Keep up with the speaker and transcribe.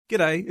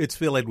G'day, it's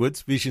Phil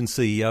Edwards, Vision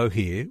CEO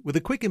here, with a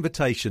quick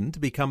invitation to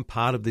become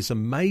part of this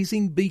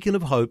amazing beacon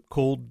of hope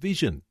called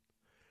Vision.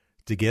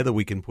 Together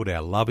we can put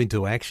our love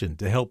into action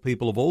to help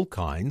people of all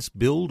kinds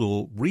build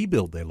or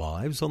rebuild their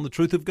lives on the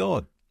truth of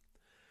God.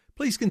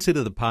 Please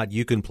consider the part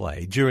you can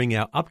play during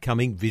our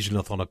upcoming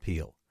Visionathon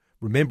appeal,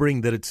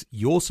 remembering that it's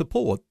your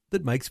support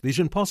that makes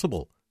Vision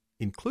possible,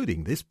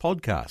 including this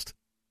podcast.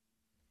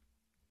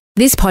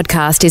 This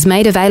podcast is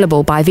made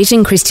available by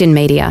Vision Christian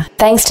Media,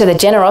 thanks to the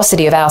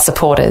generosity of our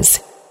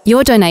supporters.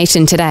 Your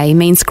donation today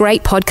means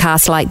great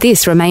podcasts like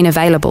this remain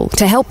available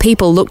to help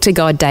people look to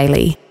God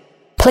daily.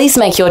 Please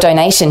make your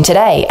donation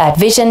today at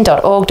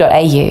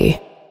vision.org.au.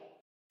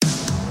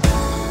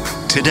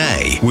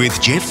 Today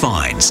with Jeff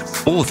Vines,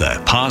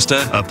 author,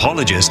 pastor,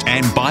 apologist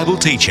and Bible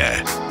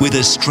teacher, with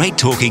a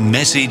straight-talking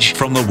message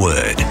from the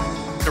Word.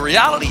 The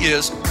reality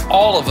is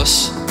all of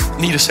us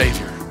need a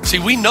Savior. See,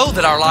 we know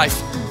that our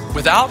life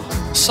without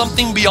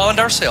something beyond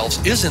ourselves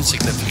is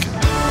insignificant.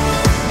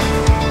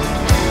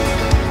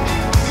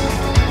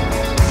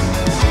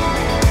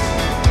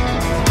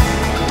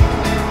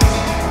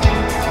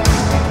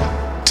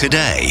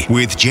 Today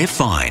with Jeff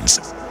Vines.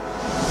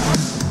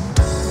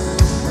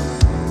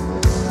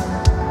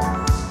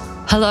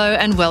 Hello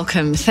and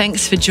welcome.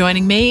 Thanks for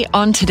joining me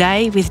on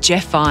Today with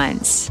Jeff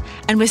Vines.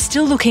 And we're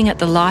still looking at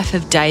the life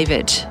of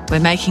David.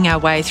 We're making our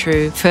way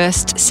through 1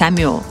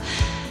 Samuel.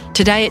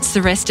 Today it's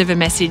the rest of a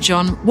message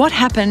on what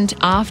happened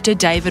after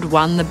David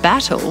won the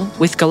battle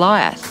with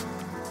Goliath.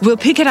 We'll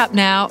pick it up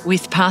now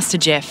with Pastor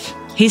Jeff.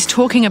 He's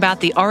talking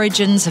about the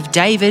origins of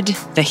David,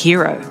 the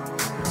hero.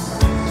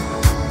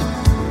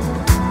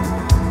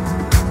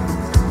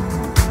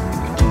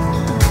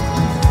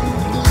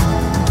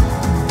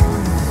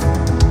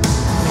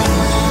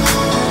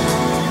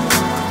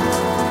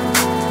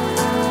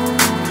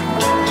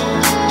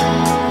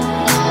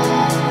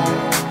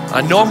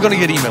 I know I'm going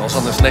to get emails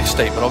on this next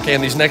statement, okay,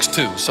 and these next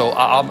two, so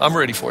I'm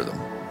ready for them.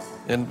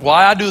 And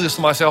why I do this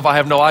to myself, I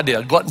have no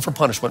idea. Glutton for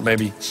punishment,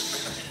 maybe.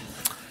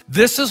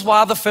 This is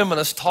why the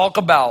feminists talk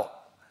about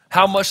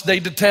how much they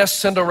detest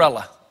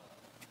Cinderella.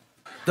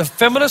 The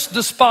feminists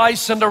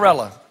despise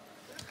Cinderella.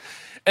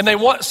 And they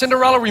want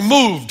Cinderella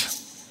removed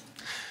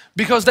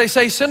because they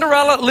say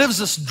Cinderella lives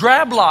this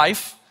drab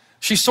life.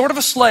 She's sort of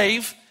a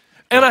slave,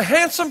 and a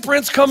handsome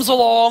prince comes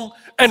along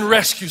and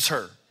rescues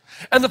her.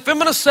 And the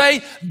feminists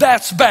say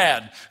that's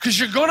bad because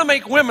you're going to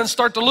make women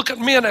start to look at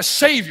men as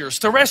saviors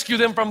to rescue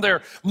them from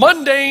their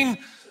mundane,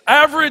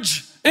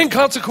 average,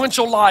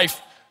 inconsequential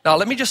life. Now,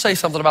 let me just say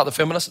something about the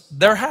feminists.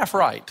 They're half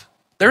right.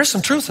 There is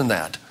some truth in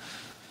that.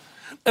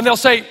 And they'll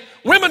say,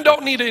 women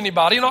don't need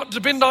anybody, not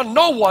depend on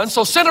no one,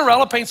 so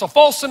Cinderella paints a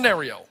false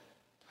scenario.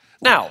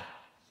 Now,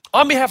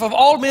 on behalf of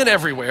all men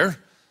everywhere,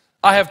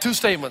 I have two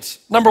statements.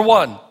 Number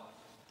one,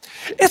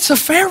 it's a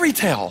fairy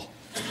tale.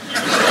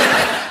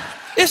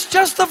 It's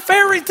just a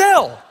fairy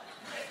tale.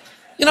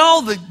 You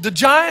know, the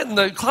giant and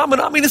the climbing,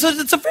 I mean, it's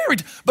a fairy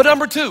tale. But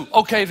number two,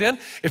 okay then,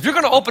 if you're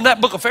going to open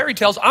that book of fairy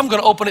tales, I'm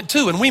going to open it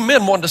too. And we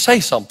men want to say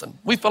something.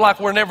 We feel like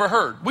we're never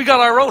heard. We got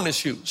our own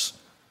issues.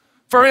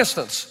 For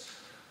instance,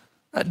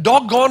 that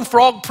doggone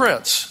frog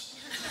prince.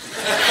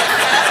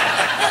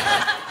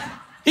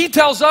 He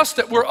tells us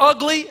that we're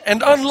ugly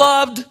and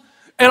unloved,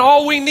 and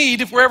all we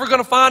need if we're ever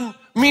going to find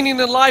meaning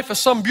in life is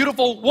some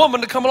beautiful woman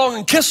to come along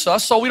and kiss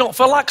us so we don't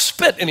feel like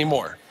spit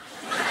anymore.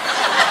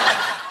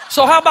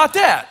 So how about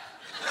that?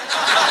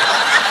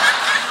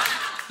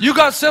 You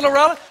got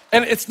Cinderella,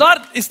 and it's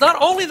not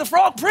only the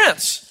Frog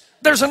Prince.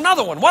 There's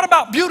another one. What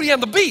about Beauty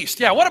and the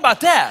Beast? Yeah, what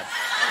about that?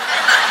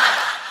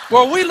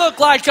 Well, we look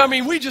like,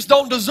 we just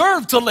don't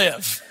deserve to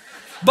live.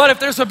 But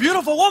if there's a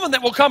beautiful woman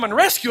that will come and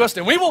rescue us,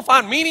 then we will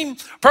find meaning,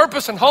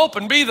 purpose, and hope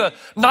and be the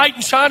knight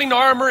in shining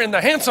armor and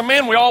the handsome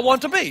man we all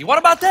want to be. What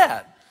about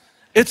that?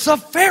 It's a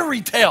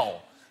fairy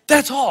tale.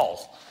 That's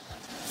all.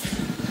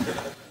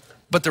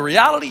 But the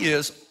reality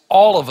is,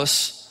 all of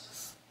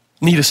us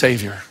need a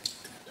Savior.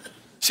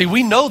 See,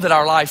 we know that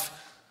our life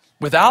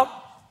without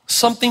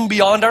something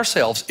beyond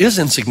ourselves is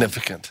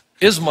insignificant,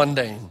 is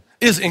mundane,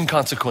 is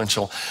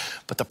inconsequential.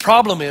 But the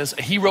problem is,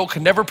 a hero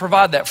can never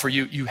provide that for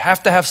you. You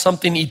have to have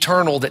something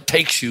eternal that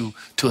takes you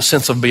to a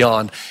sense of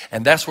beyond.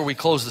 And that's where we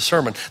close the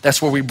sermon.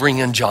 That's where we bring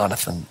in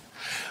Jonathan.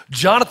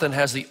 Jonathan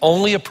has the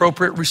only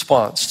appropriate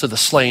response to the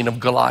slaying of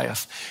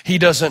Goliath. He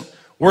doesn't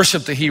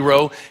worship the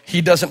hero.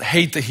 He doesn't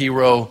hate the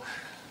hero.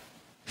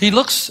 He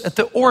looks at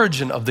the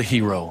origin of the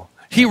hero.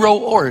 Hero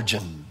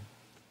origin.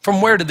 From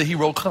where did the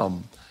hero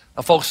come?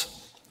 Now, folks,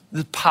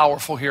 this is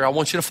powerful here. I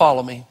want you to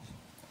follow me.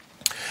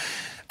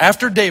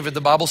 After David,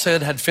 the Bible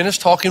said, had finished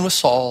talking with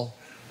Saul,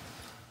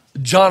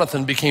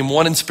 Jonathan became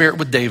one in spirit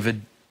with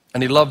David,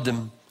 and he loved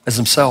him as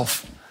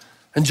himself.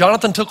 And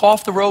Jonathan took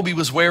off the robe he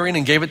was wearing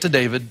and gave it to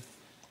David,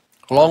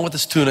 along with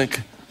his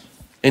tunic,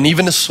 and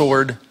even his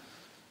sword,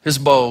 his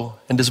bow,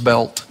 and his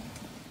belt.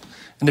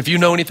 And if you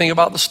know anything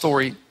about the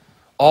story,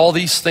 all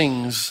these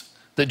things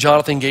that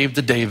Jonathan gave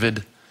to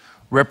David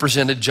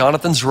represented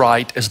Jonathan's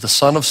right as the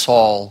son of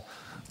Saul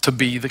to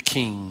be the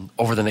king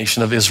over the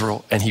nation of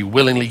Israel, and he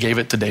willingly gave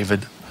it to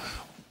David.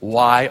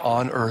 Why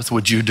on earth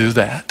would you do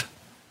that?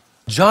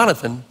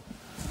 Jonathan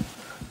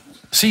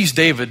sees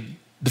David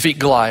defeat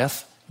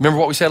Goliath. Remember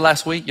what we said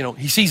last week?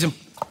 He sees him.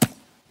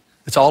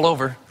 It's all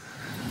over.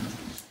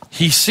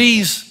 He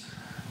sees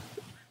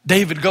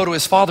David go to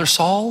his father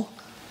Saul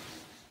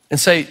and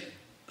say,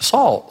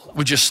 Saul,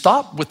 would you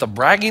stop with the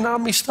bragging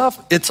on me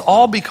stuff? It's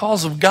all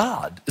because of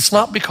God. It's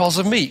not because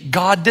of me.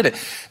 God did it.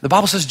 The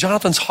Bible says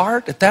Jonathan's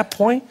heart at that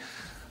point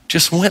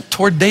just went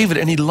toward David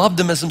and he loved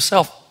him as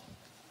himself.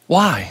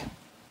 Why?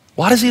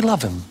 Why does he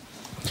love him?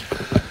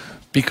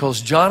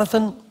 Because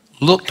Jonathan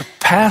looked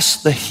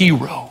past the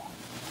hero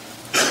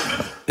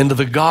into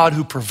the God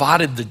who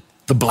provided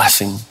the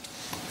blessing.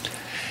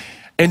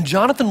 And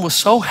Jonathan was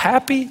so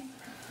happy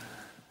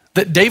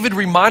that David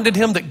reminded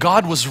him that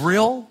God was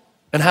real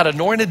and had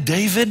anointed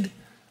David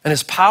and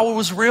his power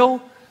was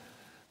real,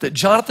 that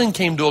Jonathan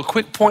came to a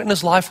quick point in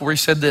his life where he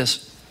said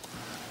this,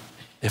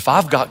 if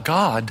I've got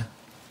God,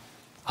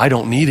 I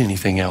don't need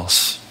anything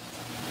else.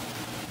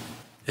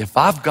 If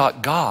I've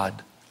got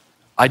God,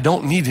 I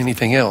don't need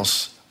anything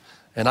else.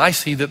 And I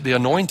see that the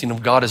anointing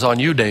of God is on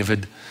you,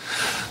 David.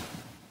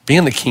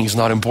 Being the king is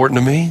not important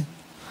to me.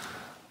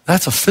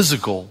 That's a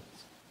physical,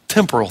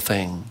 temporal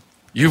thing.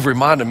 You've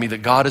reminded me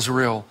that God is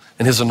real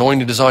and his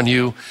anointing is on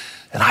you.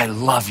 And I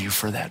love you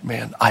for that,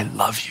 man. I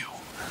love you.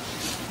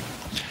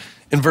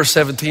 In verse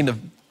 17 of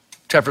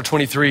chapter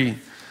 23,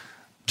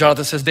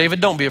 Jonathan says,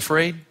 David, don't be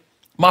afraid.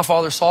 My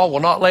father Saul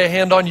will not lay a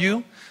hand on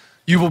you.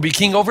 You will be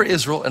king over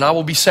Israel and I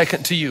will be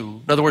second to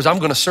you. In other words, I'm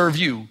going to serve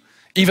you.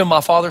 Even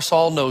my father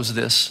Saul knows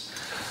this.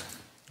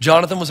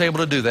 Jonathan was able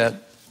to do that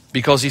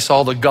because he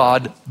saw the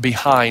God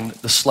behind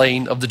the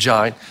slaying of the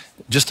giant.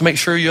 Just to make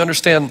sure you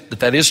understand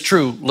that that is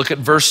true, look at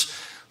verse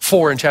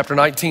 4 in chapter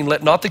 19.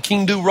 Let not the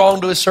king do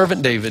wrong to his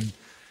servant David.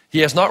 He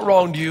has not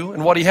wronged you,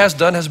 and what he has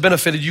done has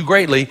benefited you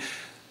greatly.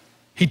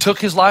 He took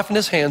his life in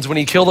his hands when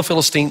he killed the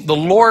Philistine. The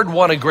Lord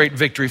won a great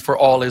victory for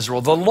all Israel.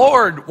 The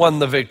Lord won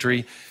the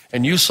victory,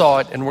 and you saw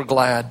it and were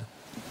glad.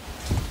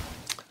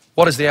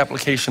 What is the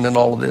application in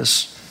all of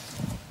this?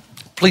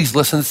 Please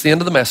listen, it's the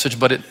end of the message,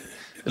 but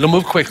it'll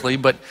move quickly,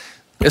 but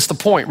it's the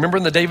point. Remember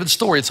in the David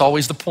story, it's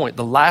always the point.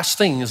 The last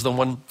thing is the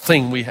one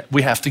thing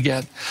we have to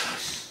get.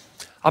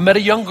 I met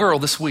a young girl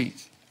this week.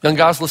 Young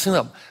guys, listen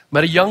up.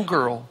 Met a young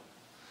girl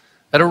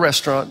at a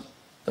restaurant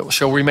that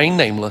shall remain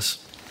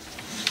nameless.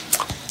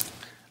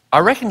 I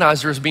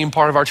recognized her as being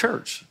part of our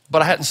church,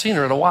 but I hadn't seen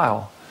her in a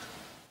while.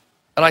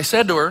 And I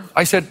said to her,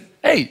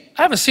 hey,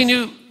 I haven't seen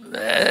you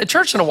at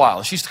church in a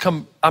while. She used to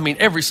come,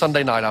 every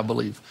Sunday night, I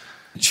believe.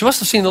 She must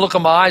have seen the look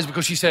in my eyes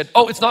because she said,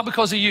 oh, it's not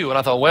because of you. And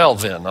I thought, well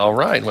then, all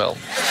right, well,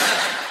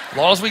 as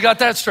long as we got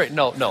that straight.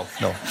 No.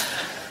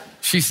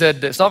 She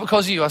said, it's not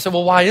because of you. I said,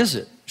 well, why is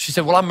it? She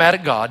said, well, I'm mad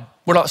at God.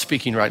 We're not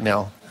speaking right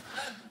now.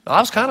 I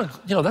was kind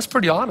of, that's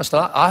pretty honest.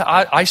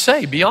 I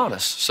say, be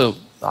honest. So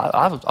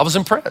I was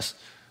impressed.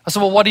 I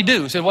said, well, what'd he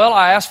do? He said, well,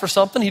 I asked for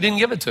something. He didn't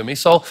give it to me.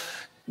 So,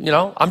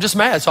 I'm just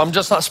mad. So I'm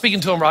just not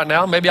speaking to him right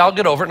now. Maybe I'll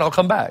get over it and I'll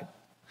come back.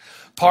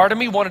 Part of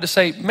me wanted to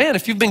say, man,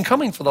 if you've been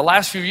coming for the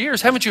last few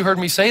years, haven't you heard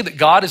me say that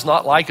God is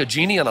not like a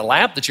genie in a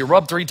lamp that you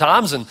rub 3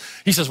 times and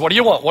he says, what do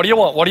you want? What do you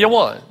want? What do you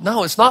want?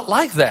 No, it's not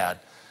like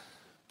that.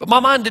 But my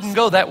mind didn't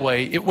go that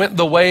way. It went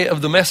the way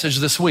of the message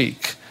this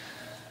week.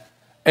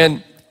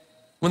 And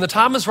when the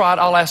time is right,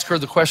 I'll ask her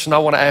the question I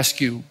want to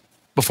ask you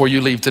before you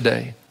leave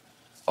today.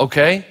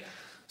 Okay?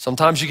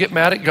 Sometimes you get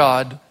mad at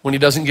God when he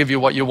doesn't give you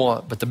what you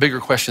want. But the bigger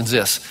question is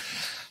this.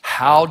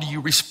 How do you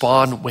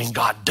respond when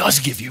God does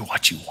give you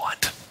what you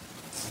want?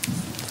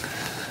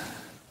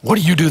 What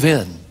do you do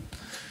then?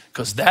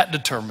 Because that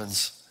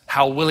determines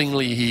how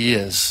willingly he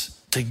is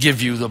to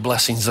give you the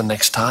blessings the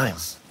next time.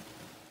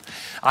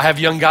 I have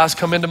young guys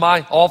come into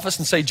my office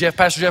and say,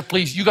 Pastor Jeff,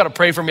 please, you got to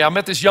pray for me. I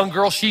met this young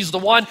girl. She's the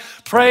one.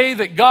 Pray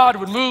that God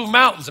would move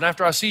mountains. And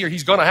after I see her,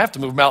 he's going to have to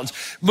move mountains.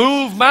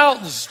 Move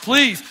mountains,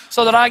 please,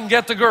 so that I can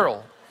get the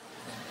girl.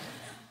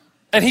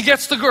 And he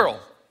gets the girl.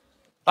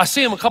 I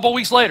see him a couple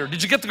weeks later.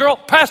 Did you get the girl?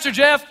 Pastor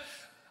Jeff,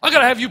 I got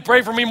to have you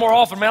pray for me more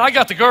often, man. I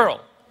got the girl.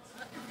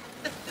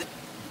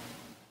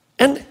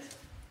 And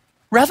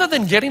rather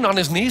than getting on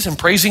his knees and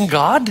praising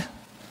God,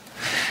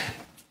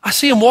 I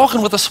see him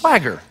walking with a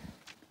swagger.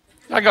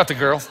 I got the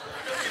girl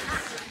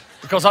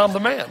because I'm the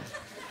man.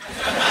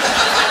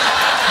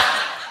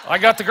 I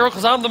got the girl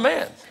because I'm the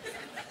man.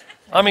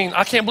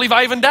 I can't believe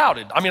I even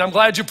doubted. I'm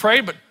glad you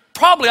prayed, but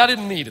probably I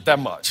didn't need it that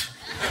much.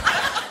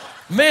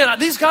 Man,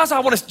 these guys, I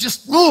want to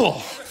just,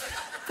 And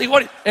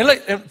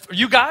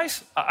you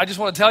guys, I just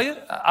want to tell you,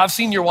 I've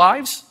seen your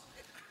wives,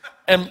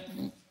 and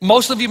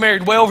most of you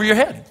married way over your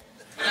head.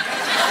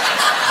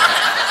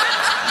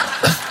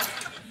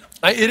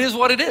 It is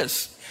what it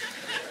is.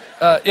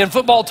 In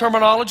football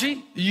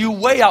terminology, you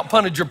way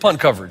out-punted your punt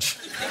coverage.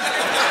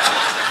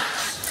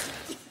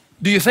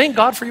 Do you thank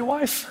God for your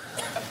wife?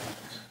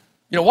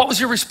 What was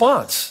your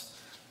response?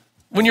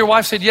 When your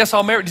wife said, yes,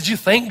 I'll marry, did you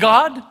thank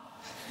God?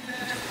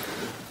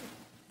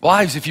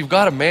 Wives, if you've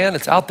got a man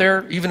that's out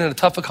there, even in a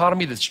tough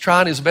economy, that's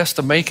trying his best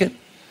to make it,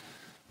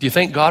 do you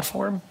thank God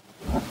for him?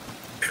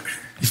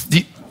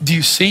 Do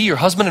you see your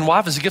husband and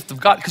wife as a gift of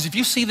God? Because if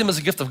you see them as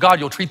a gift of God,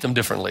 you'll treat them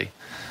differently.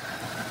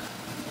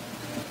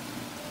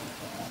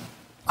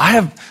 I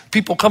have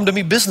people come to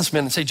me,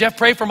 businessmen, and say, Jeff,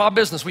 pray for my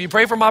business. Will you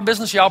pray for my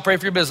business? Yeah, I'll pray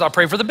for your business. I'll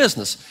pray for the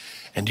business.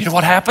 And do you know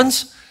what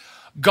happens?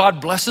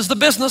 God blesses the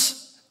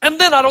business, and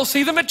then I don't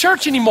see them at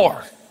church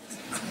anymore.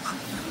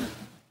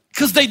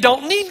 Because they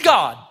don't need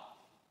God.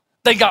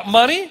 They got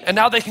money, and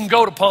now they can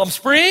go to Palm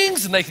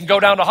Springs, and they can go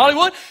down to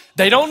Hollywood.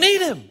 They don't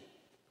need him.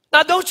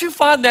 Now, don't you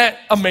find that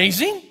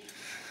amazing?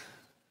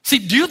 See,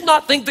 do you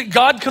not think that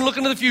God can look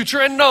into the future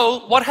and know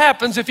what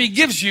happens if he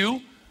gives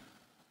you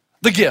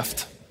the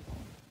gift?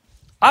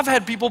 I've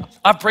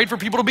prayed for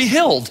people to be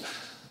healed,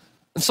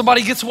 and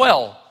somebody gets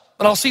well,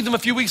 and I'll see them a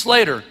few weeks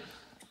later.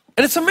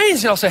 And it's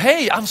amazing. I'll say,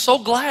 hey, I'm so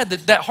glad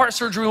that heart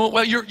surgery went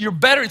well. You're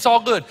better. It's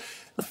all good.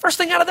 The first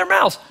thing out of their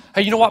mouths,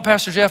 hey, you know what,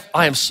 Pastor Jeff?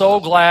 I am so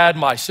glad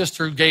my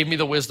sister gave me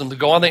the wisdom to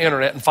go on the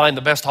internet and find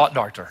the best heart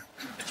doctor.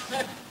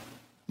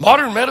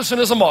 Modern medicine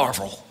is a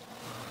marvel.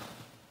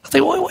 I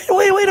think,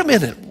 wait a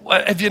minute.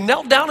 Have you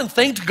knelt down and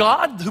thanked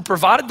God who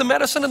provided the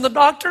medicine and the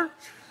doctor?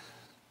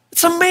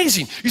 It's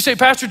amazing. You say,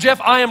 Pastor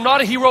Jeff, I am not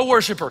a hero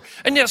worshiper.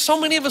 And yet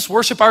so many of us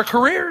worship our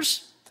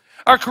careers.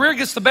 Our career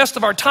gets the best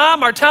of our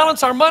time, our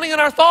talents, our money, and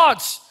our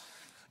thoughts.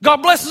 God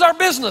blesses our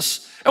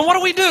business. And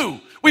what do?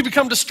 We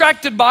become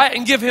distracted by it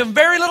and give him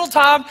very little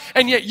time,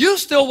 and yet you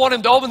still want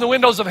him to open the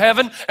windows of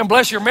heaven and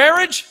bless your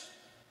marriage?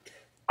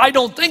 I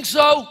don't think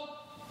so.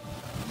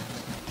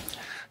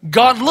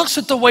 God looks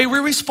at the way we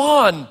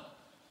respond.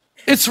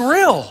 It's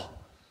real.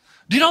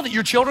 Do you know that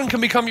your children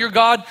can become your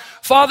God?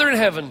 Father in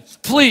heaven,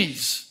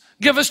 please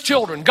give us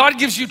children. God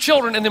gives you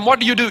children, and then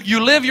what do?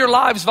 You live your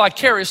lives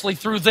vicariously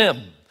through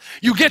them.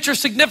 You get your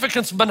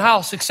significance by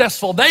how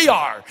successful they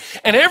are,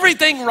 and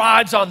everything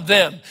rides on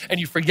them,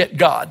 and you forget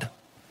God.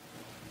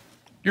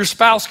 Your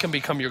spouse can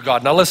become your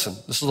God. Now listen,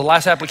 this is the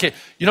last application.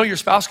 You know your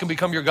spouse can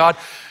become your God.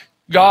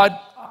 God,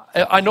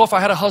 I know if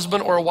I had a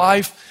husband or a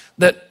wife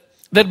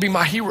that'd be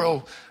my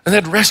hero, and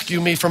they'd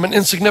rescue me from an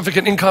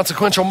insignificant,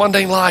 inconsequential,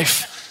 mundane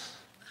life.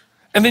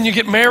 And then you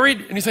get married,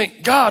 and you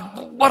think,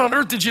 God, what on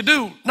earth did you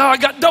do? Now I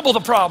got double the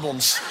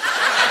problems.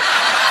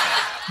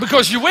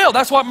 Because you will.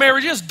 That's what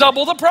marriage is,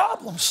 double the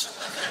problems.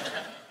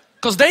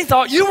 Because they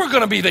thought you were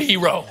going to be the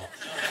hero.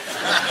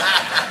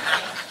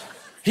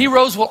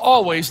 Heroes will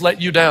always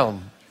let you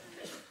down.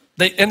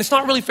 And it's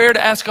not really fair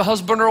to ask a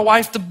husband or a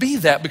wife to be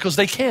that, because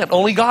they can't.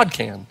 Only God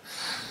can.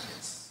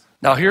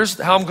 Now here's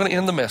how I'm going to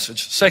end the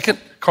message. 2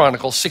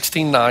 Chronicles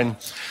 16:9.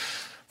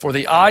 For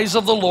the eyes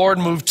of the Lord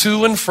move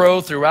to and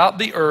fro throughout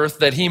the earth,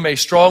 that he may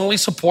strongly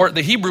support.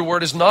 The Hebrew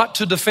word is not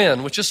to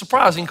defend, which is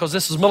surprising because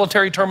this is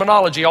military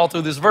terminology all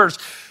through this verse.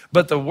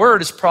 But the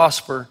word is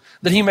prosper,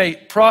 that he may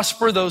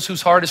prosper those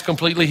whose heart is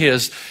completely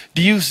his.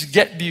 Do you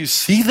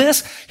see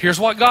this? Here's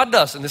what God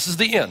does, and this is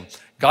the end.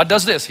 God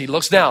does this. He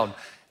looks down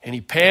and he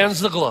pans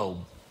the globe.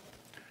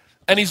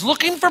 And he's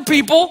looking for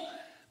people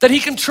that he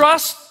can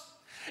trust.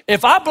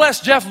 If I bless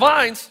Jeff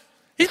Vines,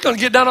 he's going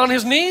to get down on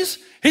his knees.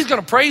 He's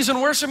going to praise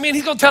and worship me, and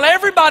he's going to tell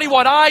everybody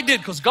what I did,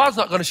 because God's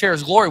not going to share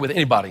his glory with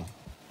anybody.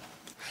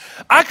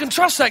 I can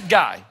trust that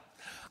guy.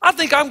 I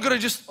think I'm going to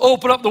just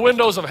open up the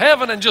windows of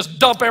heaven and just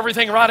dump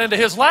everything right into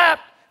his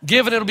lap.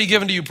 Give and it'll be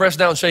given to you, pressed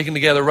down, shaken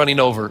together,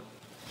 running over.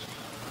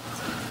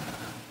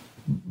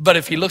 But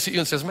if he looks at you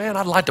and says, man,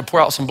 I'd like to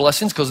pour out some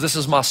blessings because this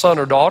is my son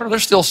or daughter, they're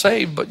still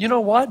saved. But you know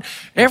what?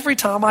 Every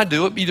time I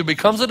do it, either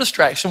becomes a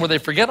distraction where they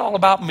forget all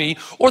about me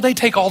or they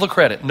take all the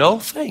credit. No,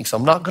 thanks.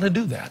 I'm not going to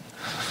do that.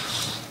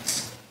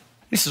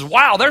 He says,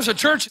 wow, there's a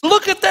church.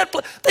 Look at that.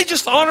 They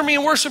just honor me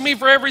and worship me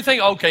for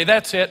everything. Okay,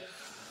 that's it.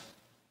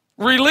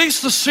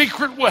 Release the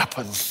secret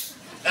weapon.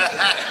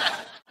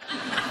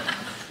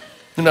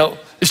 You know,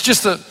 it's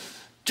just the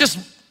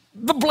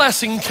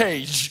blessing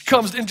cage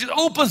comes and just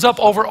opens up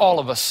over all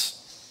of us.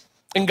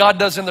 And God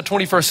does in the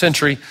 21st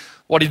century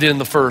what he did in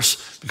the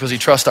first, because he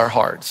trusts our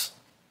hearts.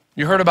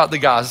 You heard about the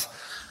guys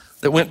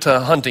that went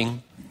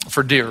hunting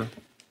for deer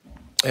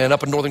and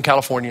up in Northern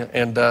California,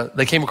 and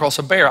they came across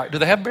a bear. Do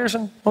they have bears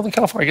in Northern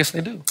California? I guess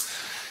they do.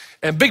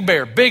 And big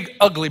bear, big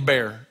ugly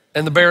bear.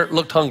 And the bear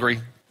looked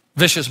hungry,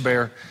 vicious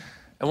bear.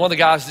 And one of the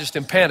guys, just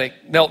in panic,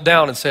 knelt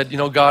down and said, you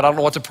know, God, I don't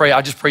know what to pray.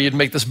 I just pray you'd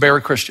make this bear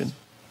a Christian.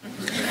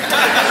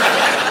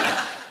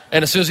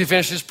 And as soon as he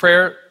finished his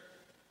prayer,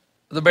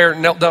 the bear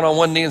knelt down on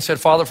one knee and said,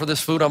 Father, for this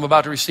food I'm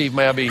about to receive,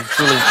 may I be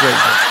truly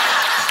grateful.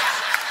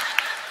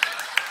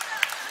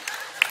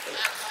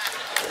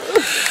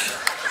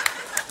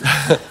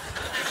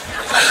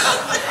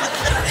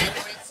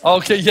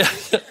 Okay, yeah.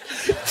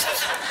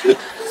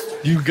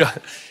 You got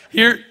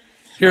it.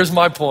 Here's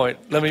my point.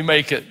 Let me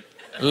make it.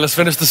 Let's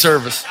finish the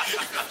service.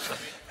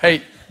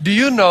 Hey, do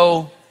you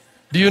know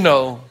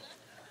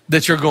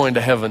that you're going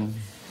to heaven?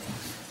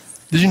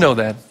 Did you know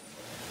that?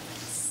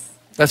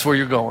 That's where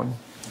you're going.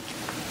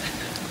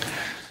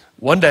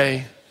 One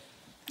day,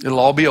 it'll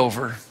all be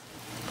over.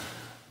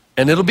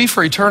 And it'll be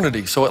for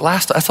eternity. So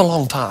that's a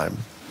long time.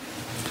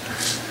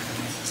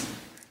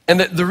 And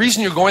the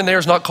reason you're going there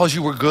is not because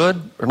you were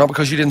good, or not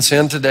because you didn't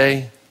sin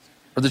today,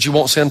 or that you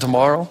won't sin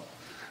tomorrow,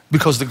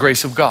 because of the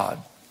grace of God.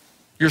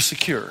 you're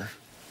secure.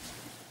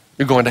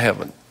 You're going to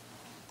heaven.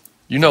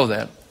 You know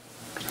that.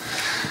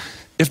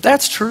 If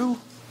that's true,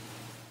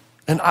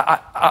 and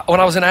when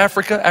I was in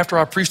Africa, after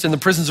I preached in the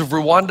prisons of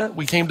Rwanda,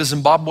 we came to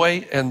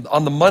Zimbabwe, and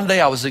on the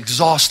Monday I was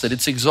exhausted.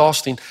 It's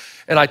exhausting.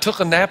 And I took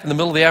a nap in the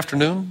middle of the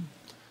afternoon.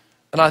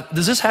 And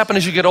does this happen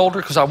as you get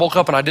older? Because I woke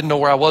up and I didn't know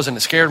where I was and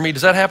it scared me.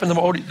 Does that happen?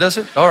 Does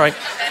it? All right.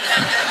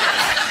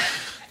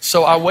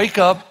 So I wake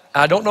up,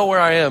 I don't know where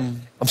I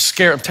am. I'm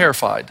scared, I'm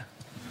terrified.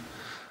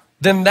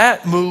 Then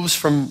that moves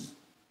from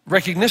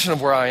recognition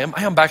of where I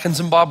am back in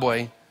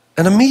Zimbabwe.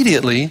 And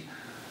immediately,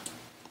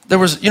 there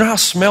was, you know how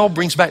smell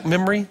brings back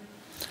memory?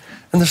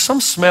 And there's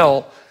some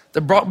smell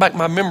that brought back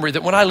my memory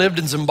that when I lived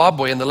in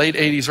Zimbabwe in the late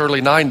 80s,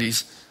 early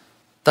 90s,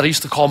 that I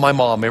used to call my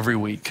mom every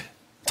week,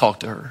 talk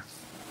to her.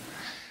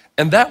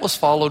 And that was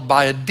followed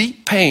by a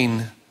deep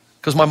pain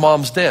because my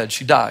mom's dead,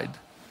 she died.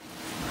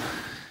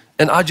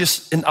 And I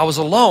was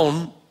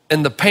alone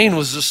and the pain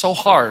was just so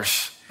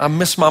harsh. I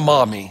miss my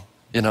mommy,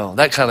 you know,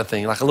 that kind of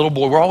thing. Like a little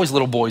boy, we're always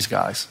little boys,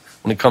 guys,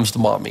 when it comes to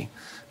mommy.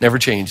 Never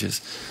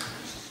changes.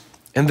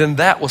 And then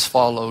that was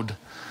followed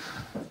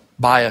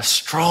by a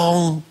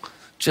strong,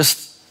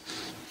 just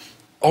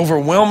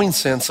overwhelming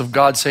sense of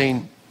God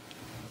saying,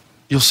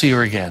 you'll see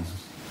her again.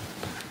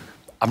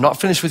 I'm not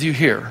finished with you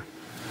here,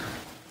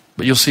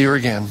 but you'll see her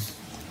again.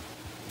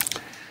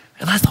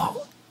 And I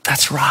thought,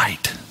 that's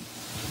right.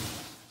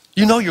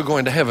 You know you're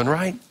going to heaven,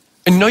 right?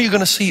 And you know you're going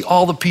to see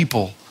all the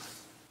people.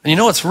 And you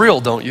know it's real,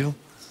 don't you?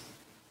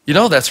 You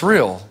know that's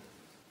real.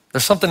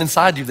 There's something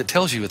inside you that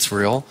tells you it's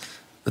real,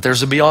 that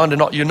there's a beyond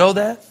and all. You know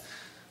that?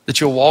 That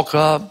you'll walk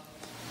up.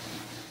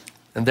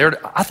 And there,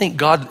 I think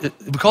God,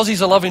 because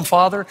he's a loving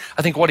father,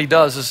 I think what he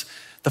does is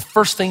the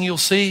first thing you'll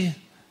see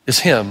is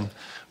him.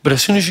 But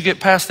as soon as you get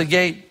past the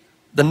gate,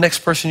 the next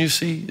person you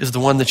see is the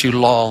one that you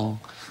long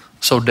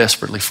so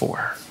desperately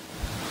for.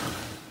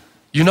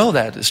 You know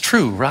that is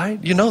true,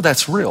 right? You know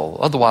that's real.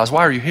 Otherwise,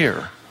 why are you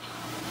here?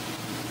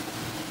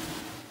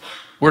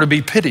 We're to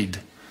be pitied,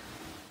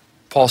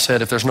 Paul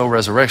said, if there's no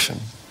resurrection.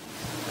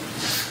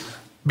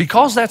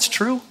 Because that's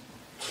true,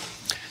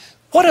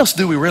 what else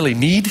do we really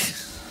need?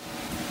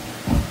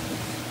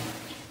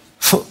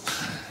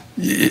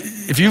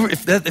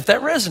 If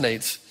that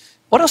resonates,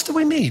 what else do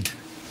we need?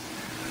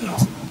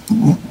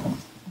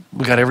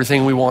 We got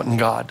everything we want in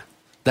God.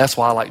 That's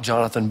why I like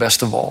Jonathan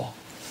best of all.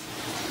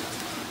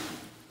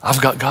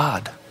 I've got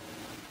God.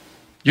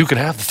 You can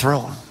have the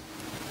throne.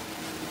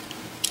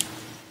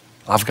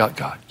 I've got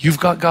God. You've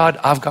got God.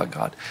 I've got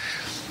God.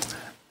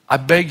 I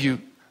beg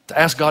you to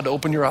ask God to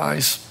open your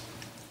eyes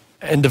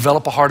and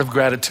develop a heart of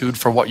gratitude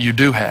for what you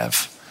do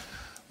have,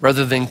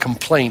 rather than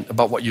complaint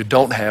about what you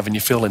don't have and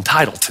you feel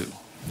entitled to.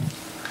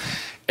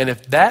 And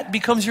if that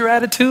becomes your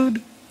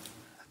attitude,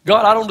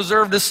 God, I don't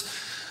deserve this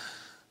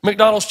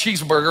McDonald's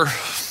cheeseburger.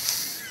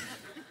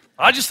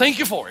 I just thank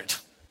you for it.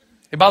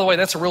 And by the way,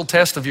 that's a real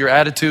test of your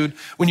attitude.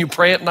 When you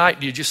pray at night,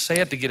 do you just say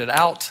it to get it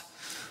out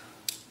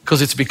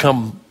because it's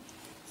become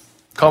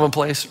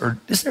commonplace? Or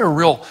is there a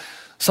real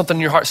something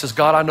in your heart that says,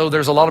 God, I know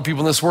there's a lot of people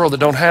in this world that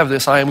don't have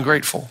this. I am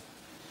grateful.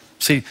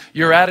 See,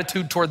 your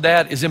attitude toward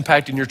that is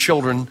impacting your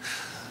children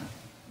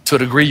to a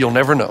degree you'll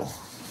never know.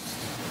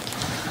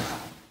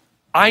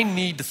 I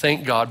need to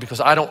thank God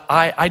because I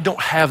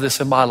don't have this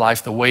in my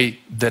life the way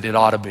that it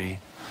ought to be.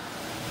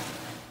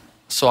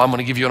 So I'm going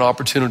to give you an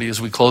opportunity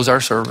as we close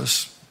our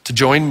service to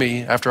join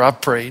me after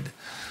I've prayed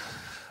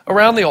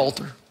around the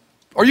altar.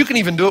 Or you can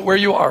even do it where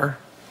you are.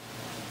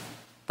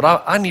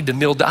 But I need to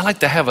kneel down. I like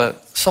to have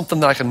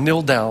something that I can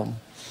kneel down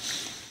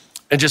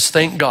and just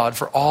thank God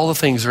for all the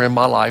things that are in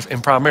my life,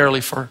 and primarily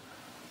for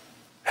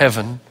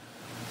heaven.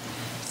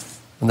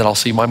 And then I'll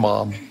see my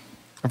mom.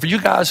 And for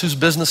you guys whose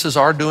businesses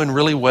are doing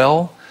really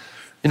well,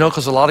 you know,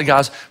 because a lot of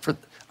guys,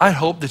 I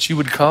hope that you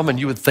would come and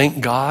you would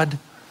thank God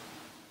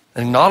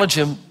and acknowledge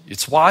him.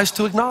 It's wise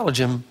to acknowledge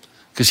him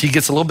because he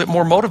gets a little bit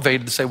more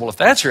motivated to say, well, if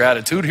that's your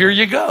attitude, here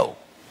you go.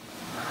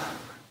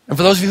 And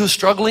for those of you who are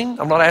struggling,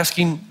 I'm not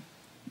asking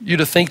you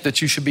to think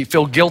that you should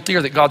feel guilty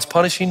or that God's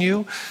punishing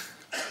you,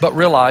 but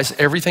realize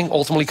everything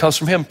ultimately comes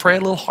from him. Pray a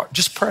little hard.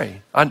 Just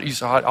pray.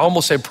 I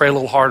almost said pray a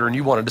little harder and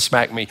you wanted to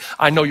smack me.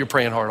 I know you're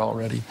praying hard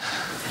already.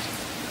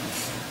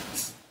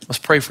 Let's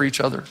pray for each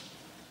other.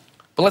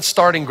 But let's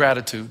start in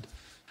gratitude.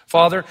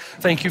 Father,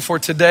 thank you for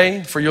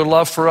today, for your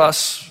love for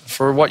us,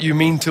 for what you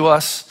mean to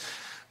us.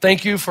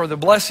 Thank you for the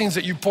blessings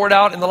that you poured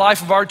out in the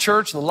life of our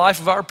church and the life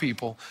of our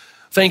people.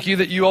 Thank you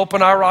that you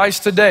open our eyes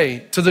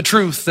today to the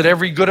truth that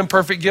every good and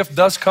perfect gift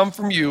does come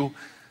from you,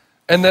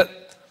 and that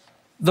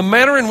the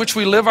manner in which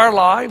we live our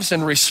lives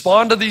and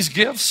respond to these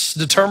gifts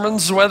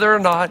determines whether or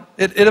not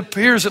it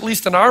appears, at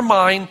least in our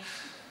mind,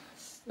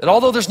 that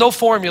although there's no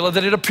formula,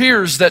 that it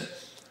appears that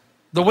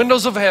the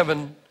windows of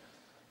heaven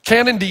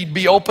can indeed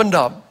be opened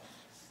up,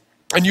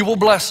 and you will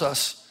bless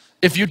us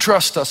if you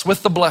trust us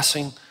with the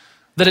blessing,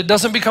 that it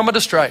doesn't become a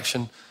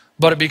distraction,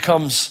 but it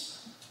becomes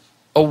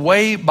a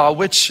way by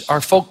which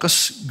our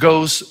focus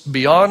goes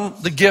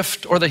beyond the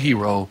gift or the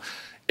hero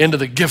into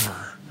the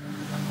giver.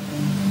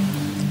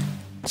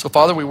 So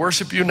Father, we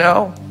worship you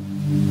now.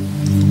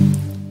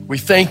 We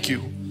thank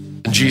you.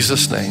 In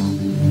Jesus'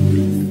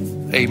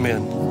 name,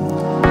 amen.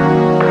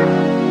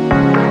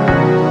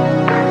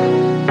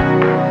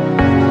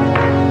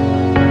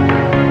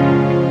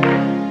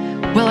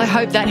 Well, I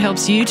hope that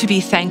helps you to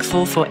be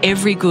thankful for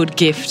every good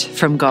gift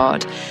from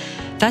God.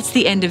 That's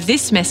the end of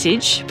this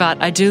message,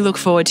 but I do look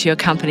forward to your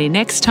company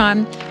next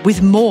time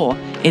with more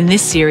in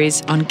this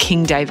series on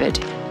King David.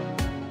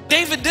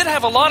 David did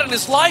have a lot in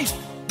his life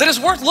that is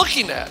worth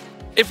looking at.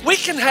 If we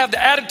can have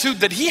the attitude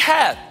that he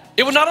had,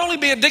 it would not only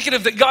be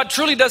indicative that God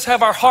truly does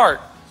have our heart,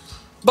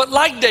 but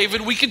like David,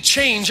 we could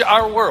change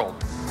our world.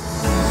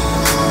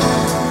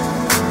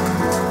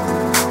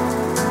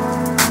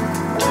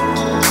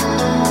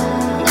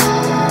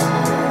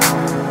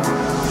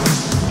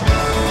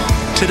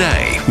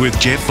 Today with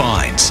Jeff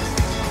Vines.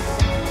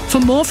 For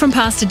more from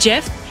Pastor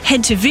Jeff,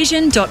 head to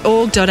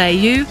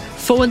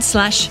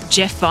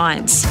vision.org.au/Jeff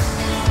Vines.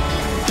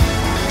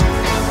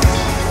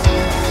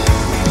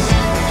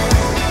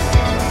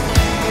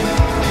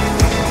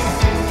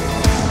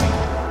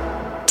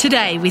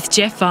 Today with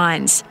Jeff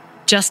Vines.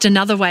 Just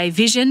another way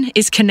Vision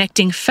is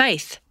connecting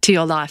faith to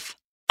your life.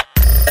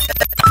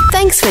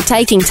 Thanks for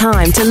taking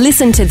time to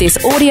listen to this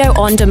audio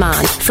on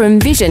demand from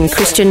Vision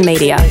Christian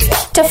Media.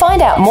 To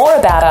find out more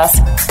about us,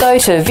 go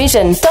to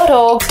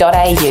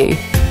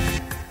vision.org.au.